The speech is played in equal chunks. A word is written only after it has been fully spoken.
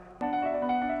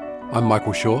I'm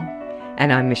Michael Shaw.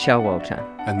 And I'm Michelle Walter.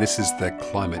 And this is The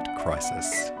Climate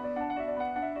Crisis.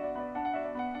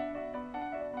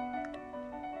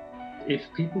 If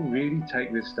people really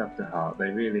take this stuff to heart, they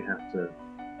really have to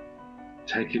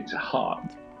take it to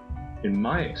heart. In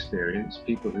my experience,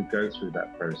 people who go through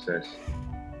that process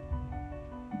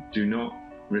do not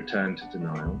return to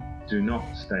denial, do not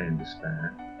stay in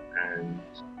despair, and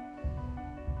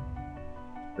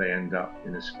they end up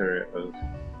in a spirit of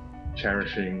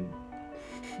cherishing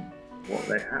what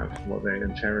they have,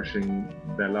 and cherishing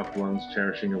their loved ones,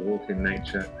 cherishing a walk in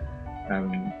nature,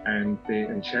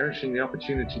 and cherishing the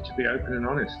opportunity to be open and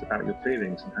honest about your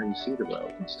feelings and how you see the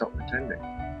world, and stop pretending.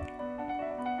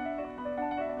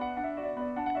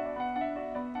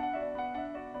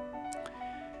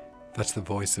 That's the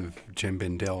voice of Jem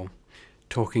Bendell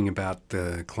talking about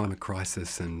the climate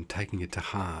crisis and taking it to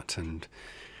heart and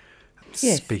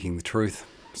speaking the truth,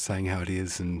 saying how it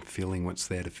is and feeling what's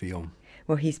there to feel.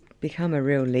 Well, he's become a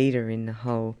real leader in the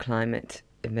whole climate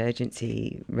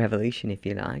emergency revolution, if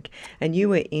you like. And you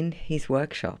were in his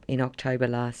workshop in October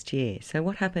last year. So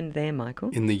what happened there, Michael?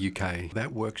 In the UK,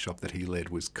 that workshop that he led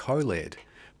was co-led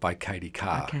by Katie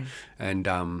Carr, and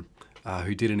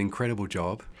who did an incredible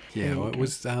job. Yeah, it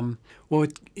was an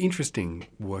interesting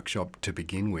workshop to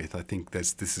begin with. I think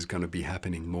this is going to be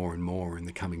happening more and more in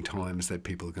the coming times, that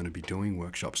people are going to be doing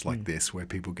workshops like this where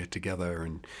people get together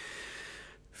and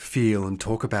feel and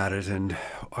talk about it. And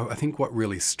I think what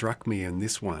really struck me in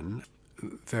this one,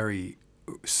 very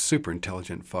super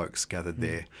intelligent folks gathered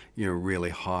there, really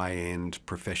high-end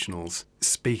professionals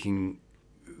speaking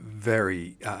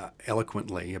very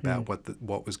eloquently about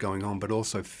what was going on, but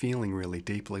also feeling really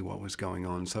deeply what was going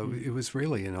on. So it was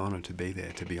really an honour to be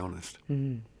there, to be honest.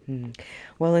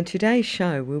 Well, in today's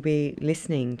show, we'll be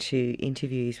listening to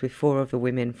interviews with 4 of the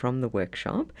women from the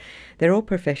workshop. They're all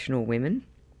professional women.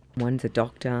 One's a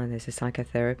doctor, there's a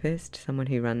psychotherapist, someone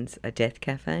who runs a death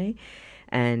cafe,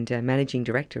 and a managing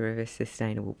director of a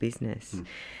sustainable business.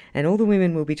 And all the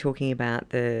women will be talking about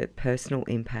the personal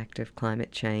impact of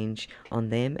climate change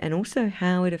on them, and also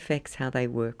how it affects how they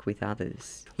work with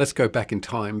others. Let's go back in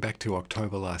time, back to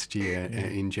October last year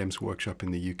in Jem's workshop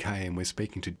in the UK, and we're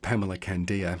speaking to Pamela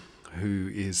Candia, who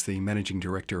is the managing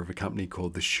director of a company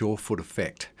called the Surefoot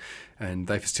Effect. And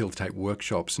they facilitate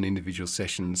workshops and individual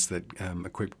sessions that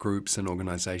equip groups and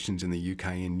organisations in the UK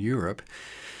and Europe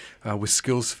with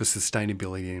skills for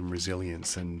sustainability and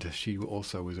resilience. And she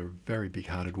also was a very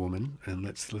big-hearted woman. And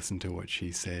let's listen to what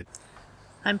she said.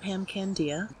 I'm Pam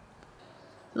Candia.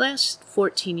 The last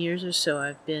 14 years or so,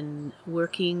 I've been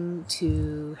working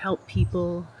to help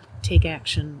people take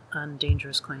action on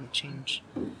dangerous climate change.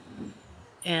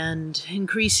 And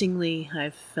increasingly,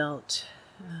 I've felt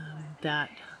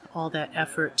that all that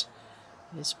effort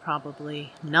is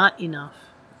probably not enough,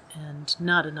 and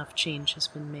not enough change has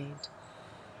been made.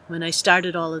 When I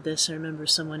started all of this, I remember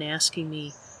someone asking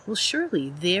me, well, surely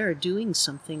they're doing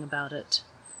something about it.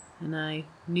 And I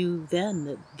knew then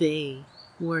that they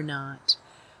were not,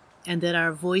 and that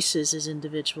our voices as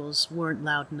individuals weren't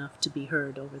loud enough to be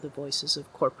heard over the voices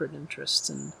of corporate interests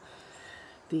and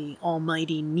the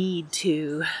almighty need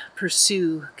to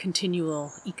pursue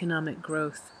continual economic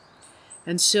growth.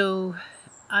 And so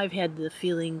I've had the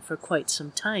feeling for quite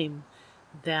some time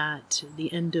that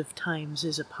the end of times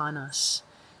is upon us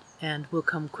and will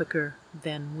come quicker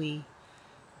than we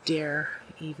dare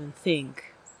even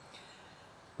think.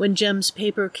 When Jem's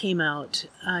paper came out,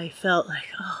 I felt like,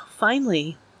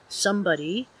 finally,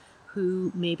 somebody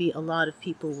who maybe a lot of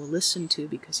people will listen to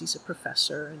because he's a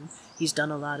professor and he's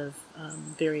done a lot of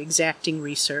very exacting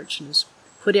research and has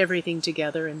put everything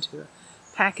together into a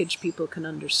package people can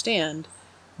understand.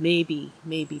 Maybe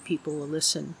people will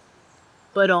listen,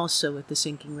 but also with the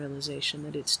sinking realization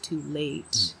that it's too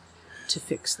late to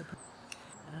fix the problem.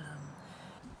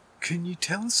 Can you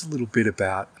tell us a little bit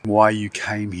about why you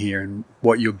came here and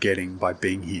what you're getting by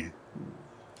being here?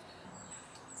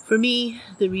 For me,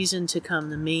 the reason to come,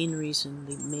 the main reason,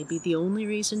 maybe the only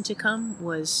reason to come,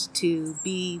 was to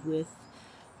be with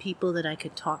people that I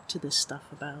could talk to this stuff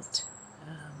about.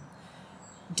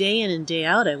 Day in and day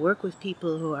out, I work with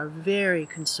people who are very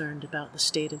concerned about the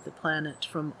state of the planet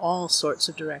from all sorts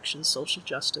of directions, social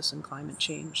justice and climate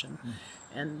change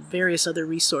and various other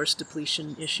resource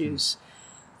depletion issues.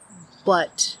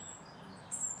 But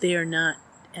they are not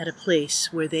at a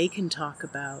place where they can talk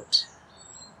about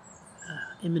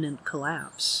imminent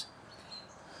collapse.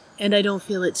 And I don't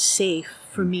feel it's safe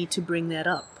for me to bring that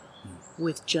up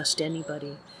with just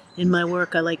anybody. In my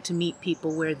work, I like to meet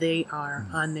people where they are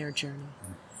on their journey.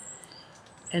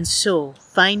 And so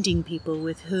finding people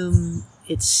with whom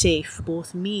it's safe,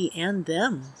 both me and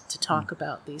them, to talk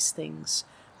about these things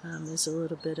is a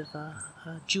little bit of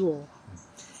a jewel.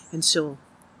 And so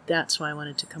that's why I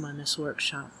wanted to come on this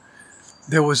workshop.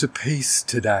 There was a piece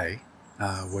today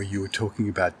where you were talking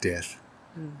about death,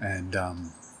 and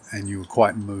you were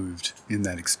quite moved in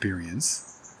that experience.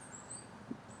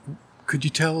 Could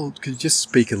you just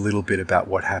speak a little bit about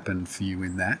what happened for you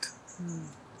in that?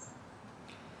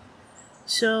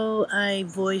 So I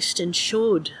voiced and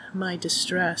showed my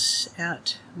distress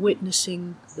at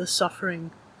witnessing the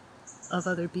suffering of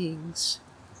other beings,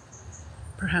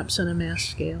 perhaps on a mass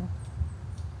scale.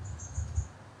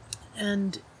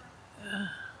 And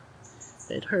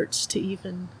it hurts to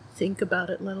even think about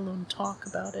it, let alone talk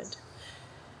about it.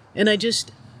 And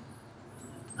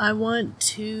I want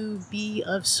to be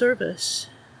of service.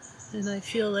 And I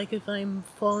feel like if I'm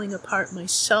falling apart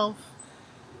myself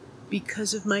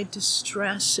because of my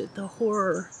distress at the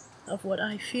horror of what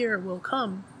I fear will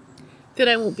come, that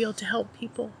I won't be able to help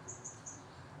people.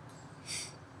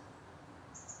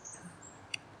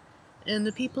 And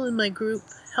the people in my group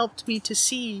helped me to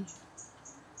see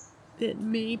that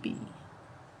maybe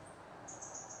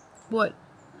what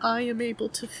I am able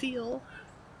to feel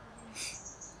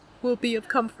will be of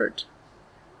comfort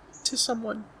to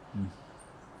someone.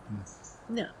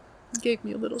 Yeah, it gave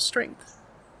me a little strength.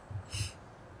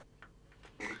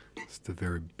 It's the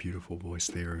very beautiful voice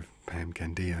there of Pam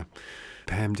Candia.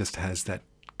 Pam just has that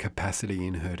capacity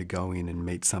in her to go in and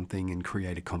meet something and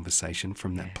create a conversation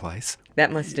from that place.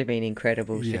 That must have been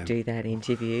incredible to do that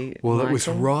interview. Well, Michael, it was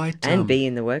right. And be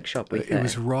in the workshop with her. It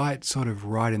was sort of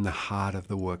right in the heart of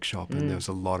the workshop, and there was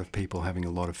a lot of people having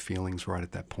a lot of feelings right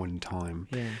at that point in time.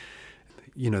 Yeah.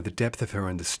 You know, the depth of her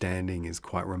understanding is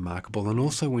quite remarkable. And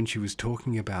also when she was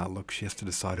talking about, look, she has to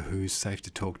decide who's safe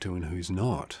to talk to and who's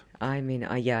not. I mean,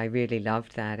 I really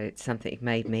loved that. It's something that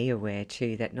made me aware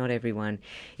too that not everyone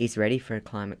is ready for a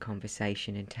climate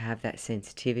conversation, and to have that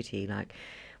sensitivity, like,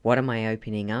 what am I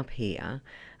opening up here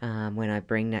when I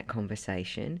bring that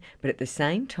conversation? But at the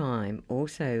same time,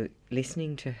 also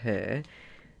listening to her,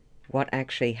 what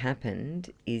actually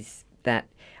happened is that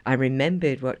I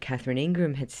remembered what Catherine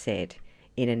Ingram had said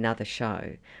in another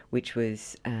show, which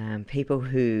was people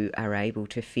who are able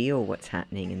to feel what's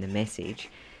happening in the message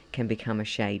can become a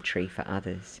shade tree for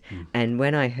others. And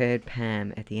when I heard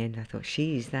Pam at the end, I thought,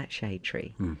 she is that shade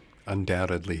tree.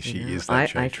 Undoubtedly, she is that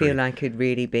shade tree. I feel I could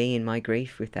really be in my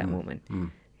grief with that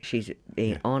woman. She's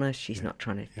being honest. She's not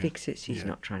trying to fix it. She's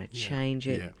not trying to change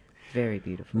it. Very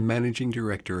beautiful. Managing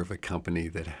director of a company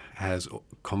that has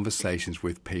conversations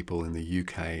with people in the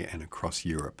UK and across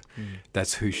Europe.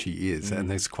 That's who she is.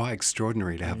 And it's quite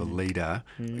extraordinary to have a leader,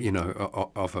 you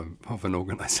know, of an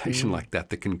organisation like that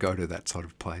can go to that sort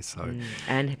of place. So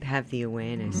and have the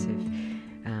awareness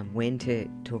of when to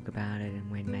talk about it and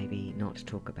when maybe not to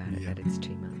talk about it, that it's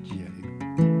too much.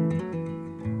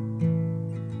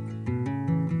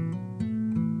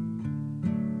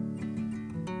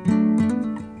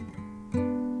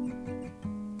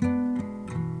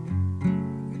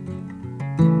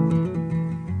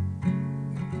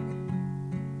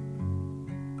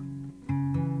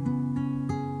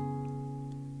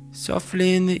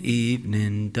 Softly in the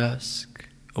evening dusk,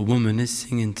 a woman is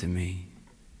singing to me.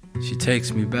 She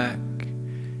takes me back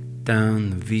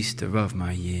down the vista of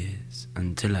my years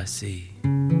until I see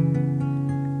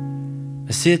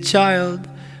a child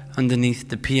underneath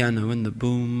the piano and the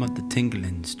boom of the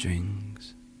tingling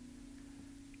strings,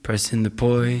 pressing the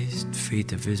poised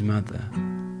feet of his mother,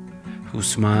 who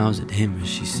smiles at him as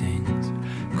she sings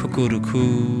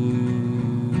cuckoo-coo.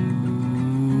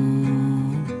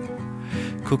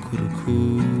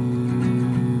 Cuckoo-coo.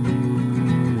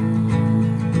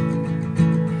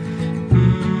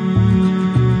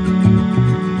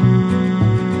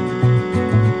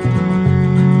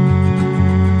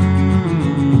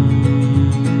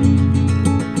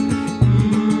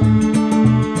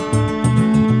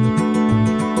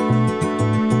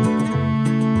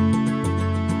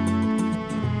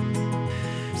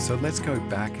 So let's go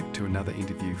back to another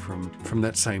interview from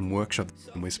that same workshop.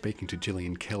 We're speaking to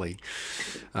Gillian Kelly,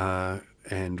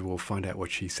 and we'll find out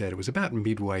what she said. It was about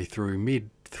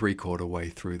three-quarter way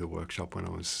through the workshop when I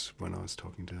was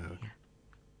talking to her.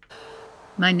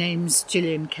 My name's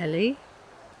Gillian Kelly.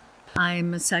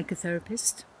 I'm a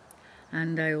psychotherapist,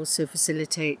 and I also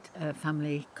facilitate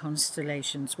family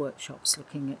constellations workshops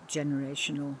looking at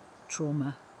generational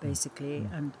trauma, basically.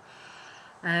 And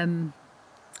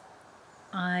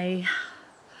I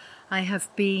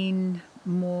have been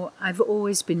I've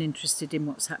always been interested in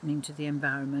what's happening to the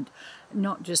environment.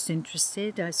 Not just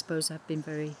interested, I suppose I've been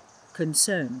very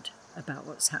concerned about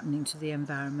what's happening to the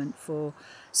environment for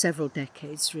several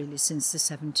decades, really, since the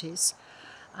 70s.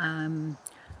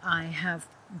 I have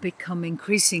become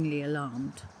increasingly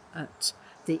alarmed at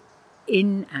the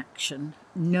inaction,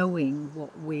 knowing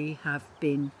what we have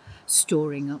been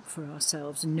storing up for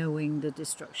ourselves, knowing the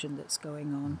destruction that's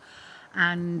going on.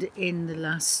 And in the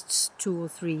last 2 or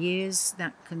 3 years,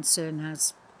 that concern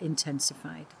has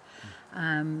intensified,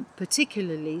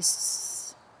 particularly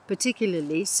since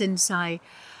I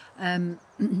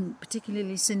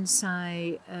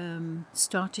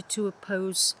started to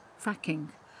oppose fracking.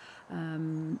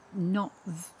 Not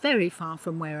very far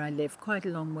from where I live, quite a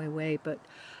long way away, but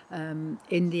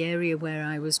in the area where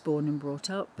I was born and brought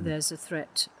up, there's a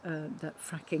threat that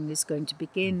fracking is going to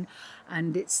begin,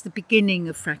 and it's the beginning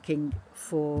of fracking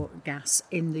for gas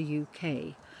in the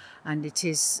UK, and it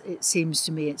seems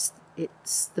to me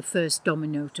it's the first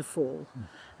domino to fall,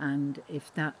 and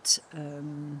if that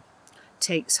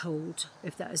takes hold,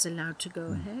 if that is allowed to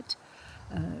go ahead,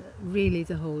 really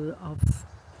the whole of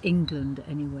England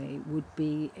anyway would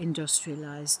be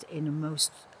industrialized in a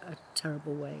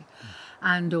terrible way.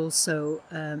 And also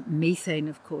methane,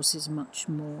 of course, is much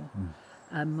more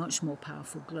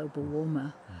powerful global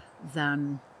warmer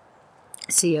than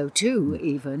CO2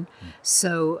 even.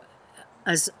 So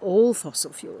as all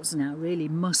fossil fuels now really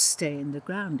must stay in the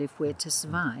ground if we're to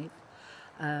survive,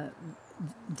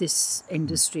 this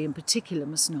industry in particular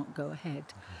must not go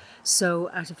ahead.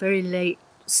 So at a very late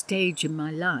stage in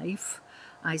my life,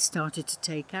 I started to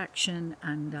take action,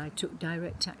 and I took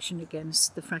direct action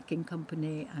against the fracking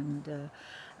company and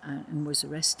was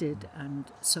arrested and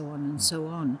so on and so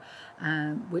on,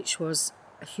 which was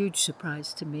a huge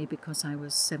surprise to me because I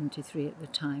was 73 at the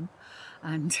time.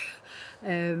 And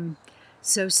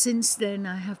so since then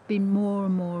I have been more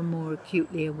and more and more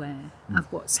acutely aware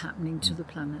of what's happening to the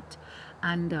planet,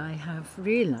 and I have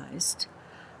realised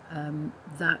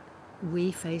that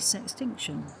we face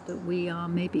extinction, that we are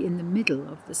maybe in the middle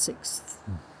of the 6th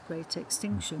great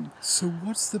extinction. So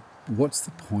what's the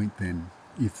point then,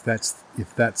 if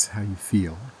that's how you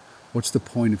feel? What's the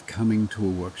point of coming to a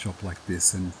workshop like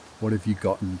this, and what have you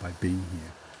gotten by being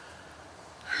here?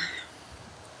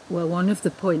 Well, one of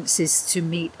the points is to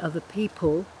meet other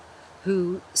people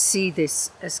who see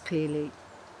this as clearly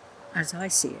as I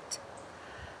see it,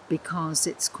 because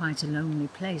it's quite a lonely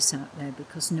place out there,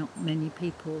 because not many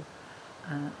people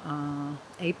are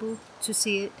able to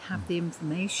see it, have the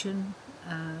information,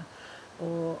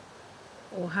 or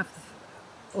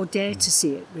dare to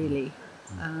see it really.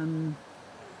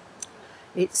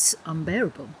 It's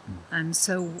unbearable, and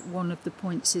so one of the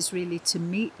points is really to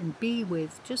meet and be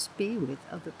with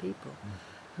other people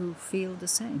who feel the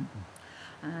same,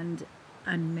 and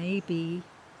maybe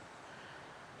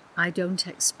I don't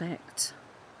expect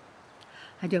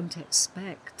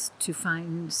to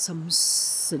find some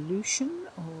solution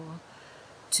or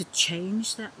to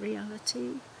change that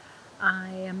reality. I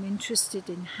am interested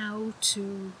in how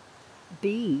to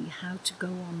be, how to go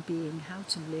on being, how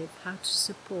to live, how to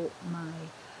support my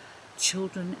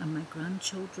children and my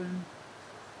grandchildren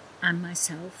and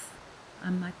myself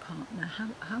and my partner,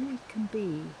 how we can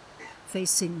be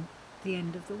facing the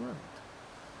end of the world.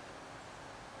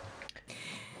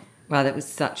 Wow, that was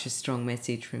such a strong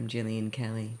message from Gillian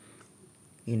Kelly.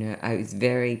 You know, it was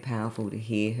very powerful to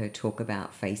hear her talk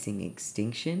about facing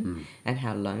extinction and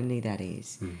how lonely that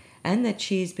is. And that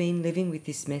she has been living with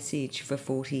this message for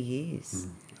 40 years.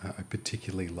 I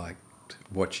particularly liked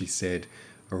what she said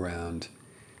around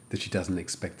that she doesn't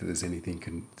expect that there's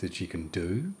anything that she can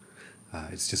do.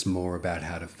 It's just more about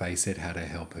how to face it, how to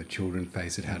help her children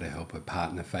face it, how to help her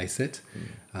partner face it.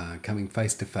 Coming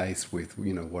face to face with,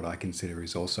 what I consider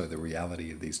is also the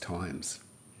reality of these times.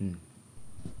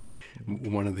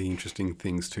 One of the interesting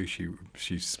things too,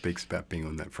 she speaks about being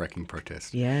on that fracking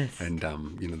protest. Yes. And,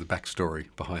 the backstory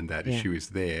behind that is she was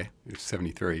there,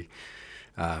 73,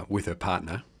 with her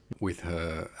partner, with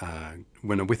her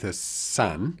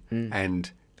son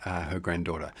and her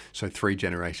granddaughter. So 3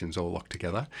 generations all locked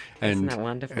together. Isn't that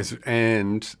wonderful?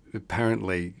 And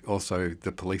apparently also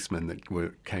the policemen that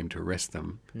came to arrest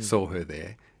them saw her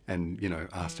there and,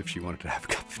 asked if she wanted to have a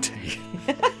cup of tea.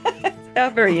 How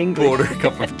very English. Bought her a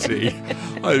cup of tea.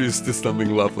 There's just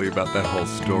something lovely about that whole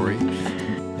story.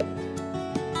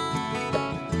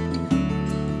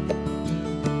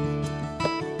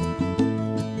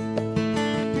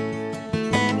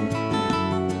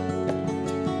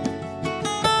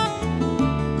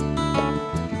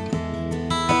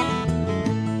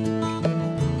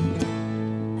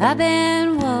 I've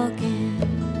been walking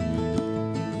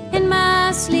in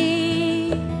my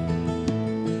sleep,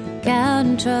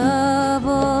 counting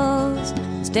troubles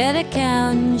instead of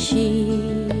counting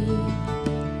sheep.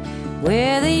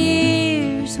 Where the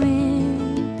years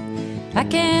went, I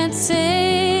can't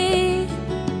say.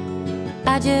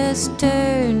 I just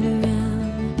turned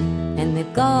around and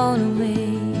they've gone away.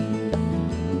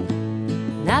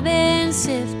 And I've been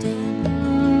sifting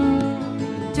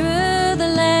through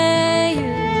the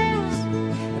layers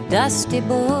of dusty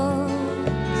boards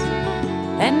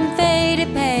and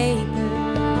faded papers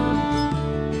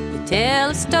that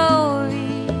tell a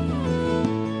story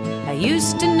I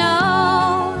used to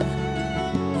know,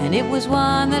 and it was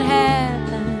one that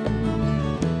happened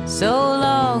so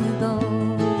long ago.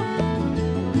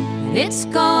 And it's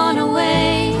gone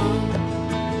away.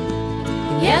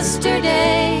 And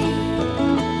yesterday,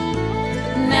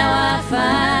 now I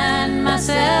find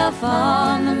myself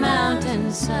on the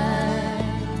mountainside,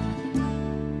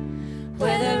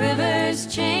 where the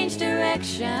rivers change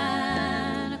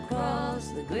direction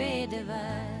across the Great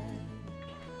Divide.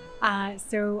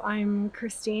 So I'm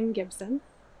Christine Gibson.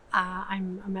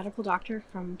 I'm a medical doctor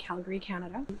from Calgary,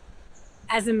 Canada.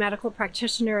 As a medical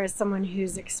practitioner, as someone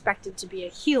who's expected to be a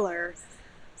healer,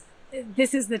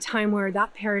 this is the time where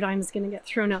that paradigm is going to get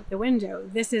thrown out the window.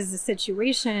 This is a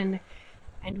situation,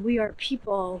 and we are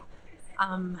people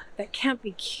that can't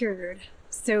be cured.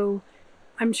 So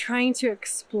I'm trying to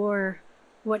explore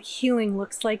what healing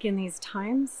looks like in these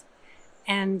times,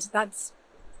 and that's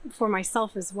for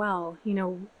myself as well. You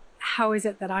know, how is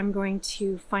it that I'm going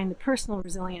to find the personal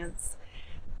resilience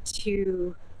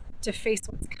to face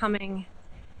what's coming?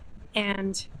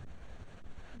 And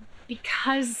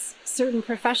because certain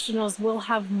professionals will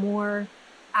have more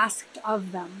asked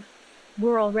of them,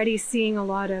 we're already seeing a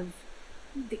lot of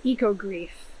the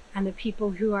eco-grief and the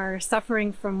people who are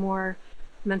suffering from more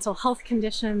mental health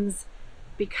conditions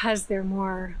because they're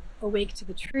more awake to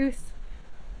the truth,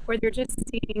 or they're just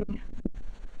seeing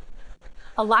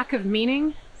a lack of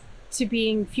meaning to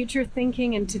being future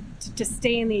thinking and to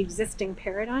stay in the existing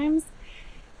paradigms.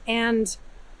 And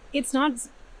it's not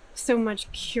so much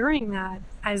curing that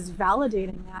as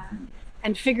validating that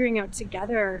and figuring out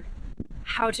together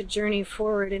how to journey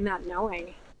forward in that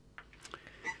knowing.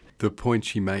 The point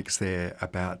she makes there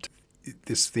about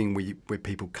this thing where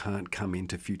people can't come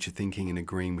into future thinking and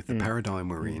agreeing with the paradigm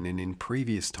we're in, and in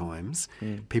previous times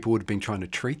people would have been trying to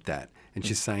treat that, and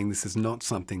she's saying this is not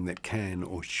something that can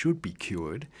or should be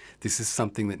cured. This is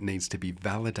something that needs to be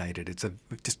validated. It's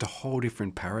just a whole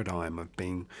different paradigm of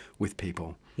being with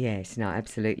people. Yes, no,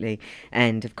 absolutely.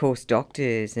 And of course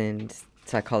doctors and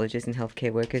psychologists and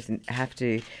healthcare workers have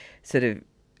to sort of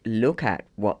look at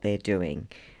what they're doing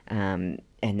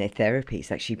and their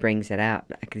therapies. Like, she brings it out.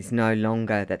 Like, it's no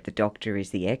longer that the doctor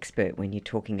is the expert when you're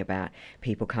talking about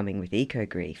people coming with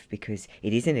eco-grief, because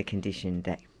it isn't a condition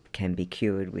that can be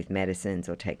cured with medicines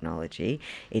or technology.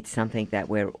 It's something that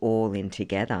we're all in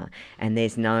together, and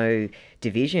there's no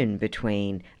division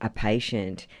between a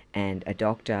patient and a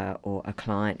doctor or a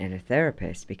client and a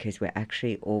therapist, because we're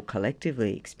actually all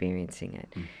collectively experiencing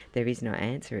it. There is no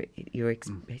answer. You're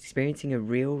experiencing a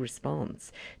real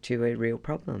response to a real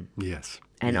problem. Yes.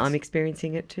 And yes. I'm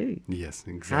experiencing it too. Yes,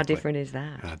 exactly. How different is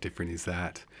that? How different is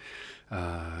that?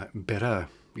 Better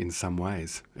in some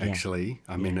ways, actually.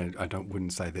 I mean, I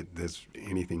wouldn't say that there's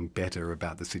anything better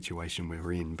about the situation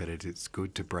we're in, but it's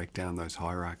good to break down those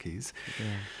hierarchies.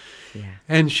 Yeah.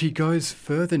 And she goes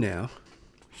further now.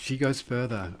 She goes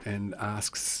further and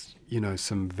asks,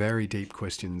 some very deep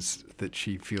questions that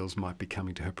she feels might be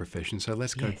coming to her profession. So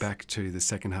let's go back to the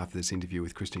second half of this interview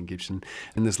with Christine Gibson.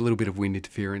 And there's a little bit of wind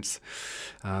interference.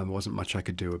 Wasn't much I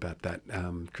could do about that.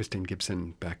 Christine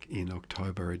Gibson back in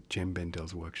October at Jem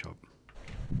Bendel's workshop.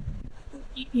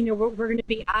 We're going to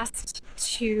be asked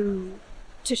to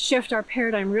shift our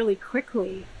paradigm really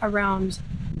quickly around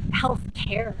health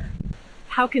care.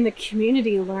 How can the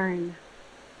community learn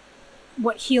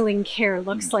what healing care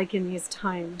looks like in these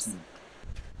times?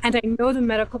 And I know the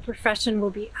medical profession will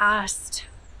be asked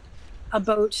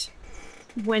about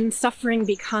when suffering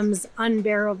becomes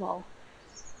unbearable,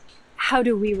 how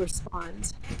do we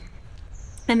respond?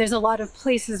 And there's a lot of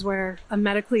places where a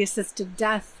medically assisted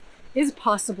death is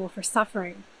possible for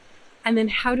suffering. And then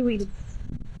how do we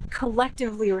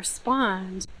collectively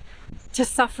respond to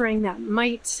suffering that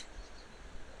might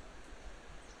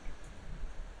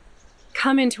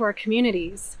come into our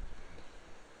communities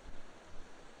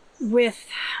with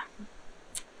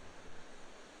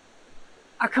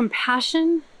a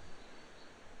compassion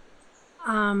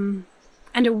and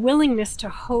a willingness to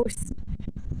host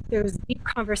those deep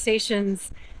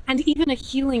conversations and even a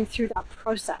healing through that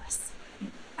process.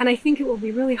 And I think it will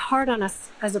be really hard on us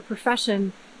as a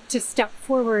profession to step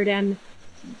forward and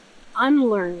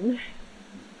unlearn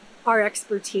our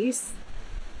expertise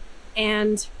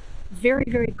and very,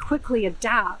 very quickly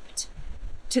adapt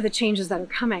to the changes that are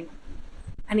coming.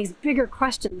 And these bigger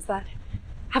questions that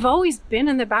have always been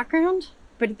in the background,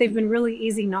 but they've been really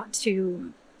easy not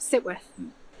to sit with.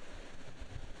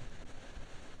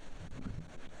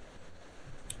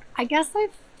 I guess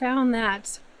I've found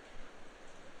that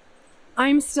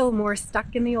I'm still more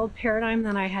stuck in the old paradigm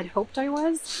than I had hoped I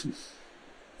was.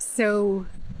 So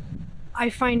I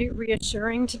find it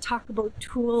reassuring to talk about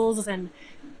tools and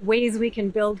ways we can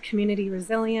build community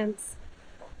resilience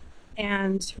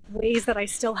and ways that I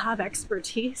still have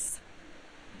expertise.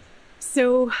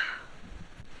 So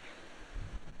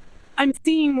I'm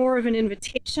seeing more of an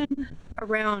invitation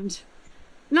around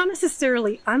not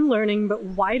necessarily unlearning, but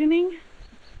widening,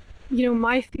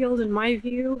 my field and my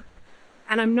view.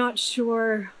 And I'm not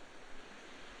sure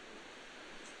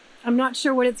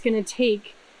what it's going to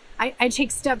take. I take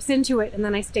steps into it, and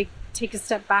then I take a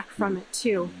step back from it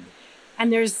too.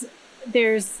 And there's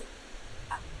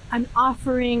an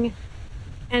offering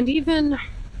and even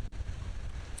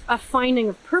a finding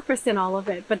of purpose in all of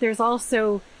it, but there's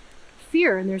also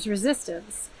fear and there's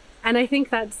resistance. And I think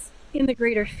that's in the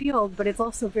greater field, but it's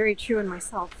also very true in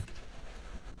myself.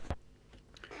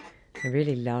 I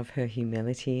really love her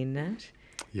humility in that.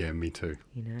 Yeah, me too.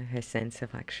 Her sense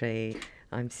of actually,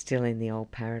 I'm still in the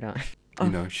old paradigm.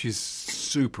 She's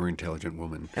super intelligent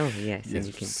woman. Oh, yes. Yes,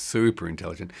 and super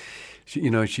intelligent.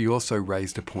 She also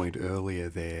raised a point earlier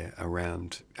there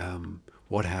around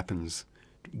what happens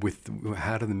with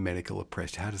how does the medical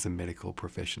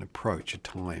profession approach a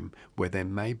time where there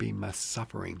may be mass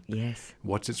suffering? Yes.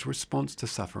 What's its response to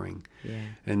suffering? Yeah.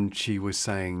 And she was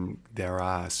saying there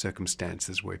are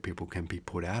circumstances where people can be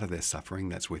put out of their suffering.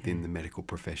 That's within the medical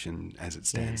profession as it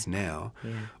stands now.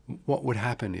 Yeah. What would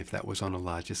happen if that was on a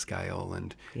larger scale?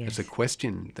 And it's a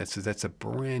question. That's a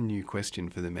brand new question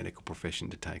for the medical profession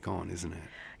to take on, isn't it?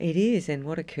 It is. And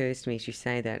what occurs to me as you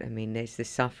say that, there's the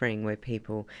suffering where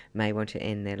people may want to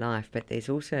end their life, but there's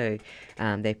also,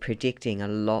 they're predicting a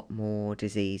lot more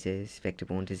diseases,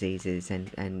 vector-borne diseases,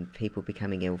 and people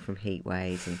becoming ill from heat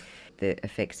waves and the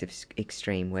effects of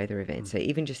extreme weather events. So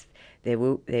even just, there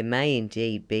may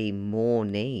indeed be more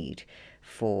need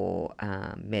for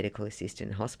medical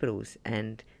assistant hospitals,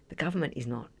 and the government is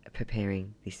not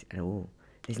preparing this at all.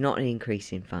 There's not an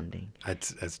increase in funding.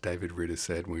 As David Ritter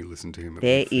said when we listened to him.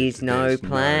 There is no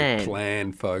plan. No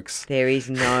plan, folks. There is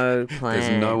no plan.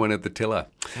 There's no one at the tiller.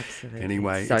 Absolutely.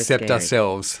 Anyway, so except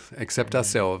scary.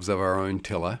 ourselves of our own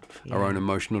tiller, our own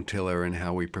emotional tiller, and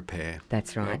how we prepare.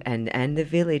 That's right. And the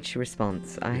village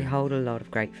response. I hold a lot of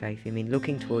great faith.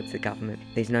 Looking towards the government,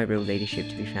 there's no real leadership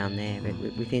to be found there, but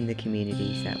within the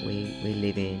communities that we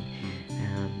live in,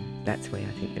 that's where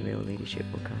I think the real leadership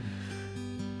will come.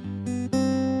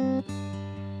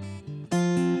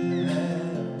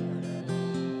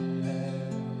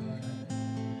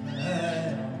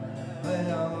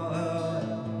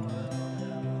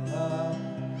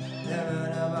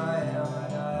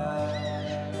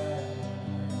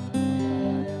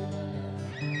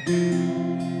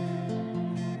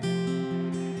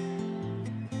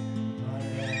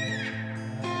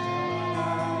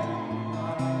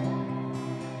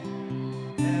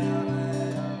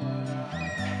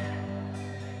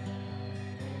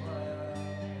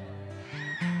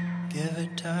 Give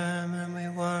it time and we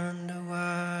wonder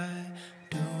why.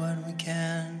 Do what we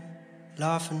can,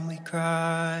 laugh and we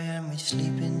cry, and we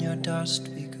sleep in your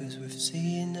dust because we've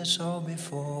seen this all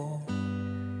before.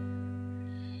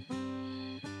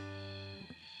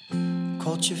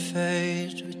 Culture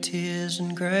fades with tears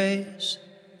and grace,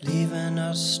 leaving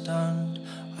us stunned,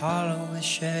 hollow with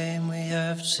shame. We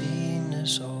have seen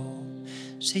this all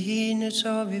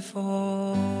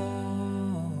before.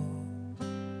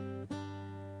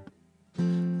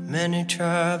 Many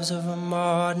tribes of a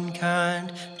modern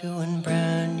kind, doing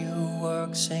brand new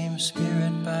work, same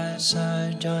spirit by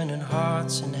side, joining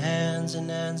hearts and hands in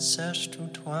ancestral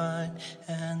twine.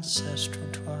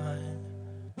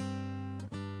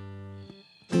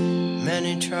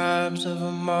 Many tribes of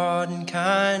a modern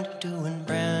kind, doing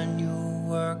brand new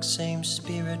work, same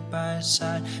spirit by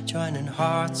side, joining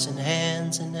hearts and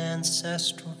hands in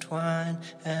ancestral twine.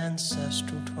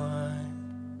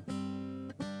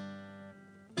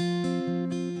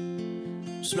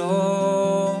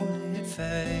 Slowly it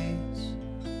fades,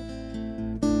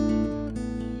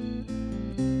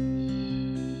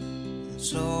 and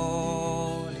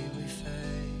slowly we fade.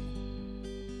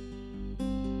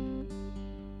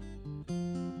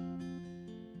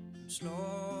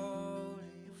 Slowly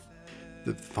you fade.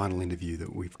 The final interview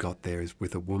that we've got there is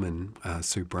with a woman,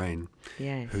 Sue Brain,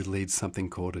 who leads something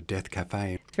called a Death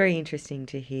Cafe. It's very interesting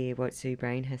to hear what Sue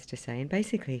Brain has to say. And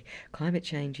basically, climate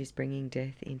change is bringing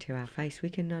death into our face. We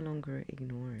can no longer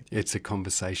ignore it. It's a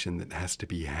conversation that has to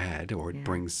be had, or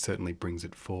it certainly brings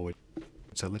it forward.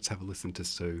 So let's have a listen to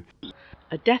Sue.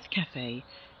 a death cafe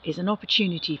is an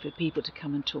opportunity for people to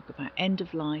come and talk about end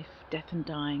of life, death and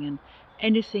dying, and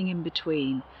anything in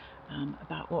between,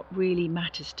 about what really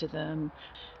matters to them.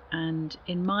 And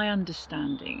in my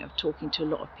understanding of talking to a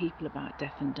lot of people about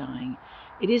death and dying,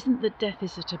 it isn't that death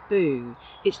is a taboo,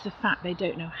 it's the fact they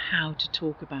don't know how to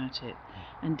talk about it.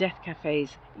 And death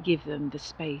cafes give them the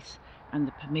space and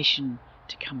the permission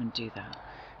to come and do that.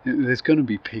 There's going to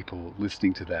be people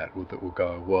listening to that will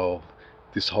go, well,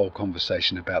 this whole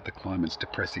conversation about the climate's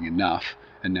depressing enough,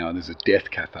 and now there's a death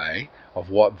cafe. Of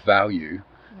what value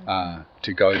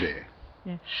to go there?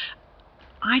 Yeah.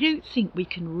 I don't think we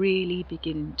can really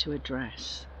begin to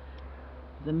address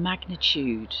the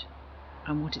magnitude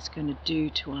and what it's going to do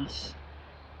to us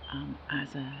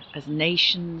as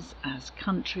nations, as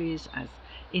countries, as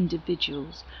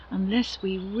individuals, unless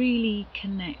we really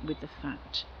connect with the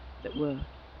fact that we're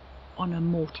on a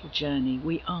mortal journey.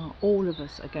 All of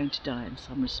us are going to die in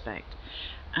some respect.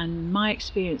 And my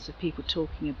experience of people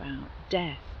talking about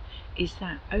death is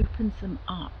that opens them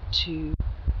up to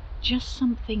just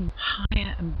something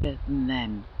higher and better than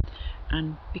them.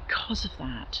 And because of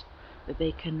that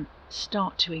they can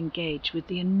start to engage with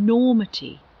the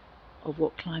enormity of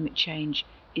what climate change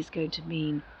is going to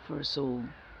mean for us all.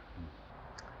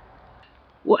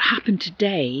 What happened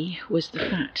today was the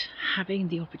fact, having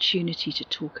the opportunity to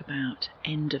talk about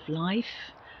end of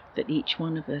life, that each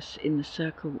one of us in the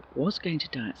circle was going to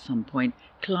die at some point,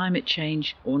 climate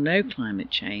change or no climate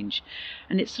change.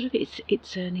 And it's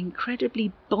an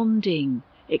incredibly bonding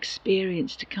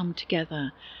experience to come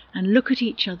together and look at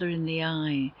each other in the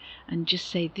eye and just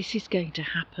say, this is going to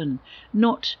happen,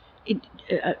 not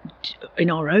in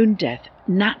our own death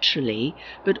naturally,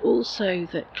 but also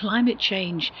that climate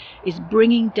change is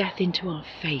bringing death into our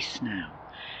face now,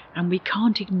 and we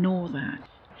can't ignore that.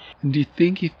 And do you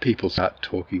think if people start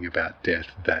talking about death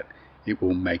that it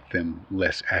will make them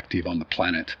less active on the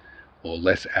planet, or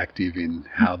less active in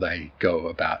how they go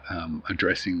about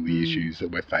addressing the issues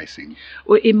that we're facing?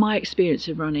 Well, in my experience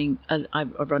of running,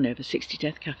 I've run over 60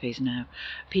 death cafes now,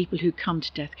 people who come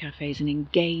to death cafes and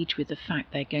engage with the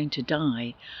fact they're going to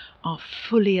die are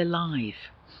fully alive.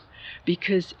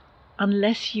 Because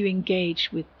unless you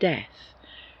engage with death,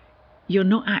 you're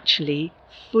not actually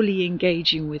fully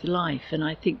engaging with life. And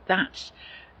I think that's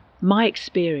my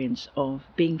experience of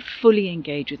being fully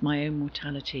engaged with my own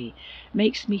mortality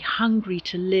makes me hungry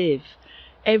to live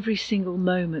every single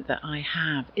moment that I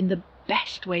have in the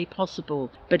best way possible,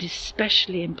 but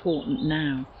especially important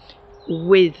now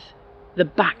with the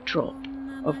backdrop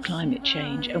of climate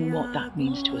change and what that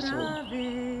means to us all.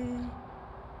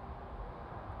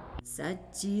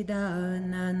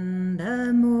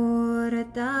 Satchidananda Murtaye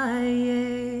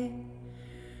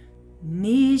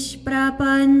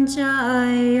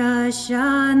Nishprapanchaya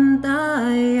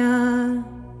Shantaya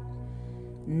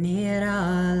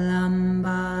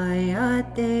Niralambaya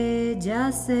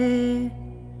Tejase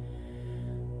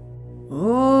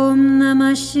Om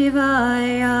Namah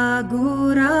Shivaya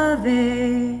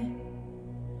Gurave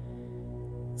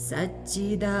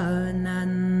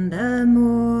Satchidananda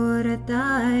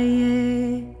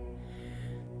Murtaye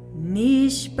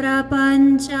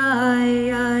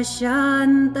Nishprapanchaya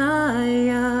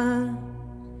Shantaya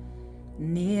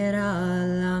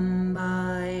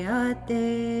Niralambaya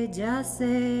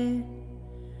Tejase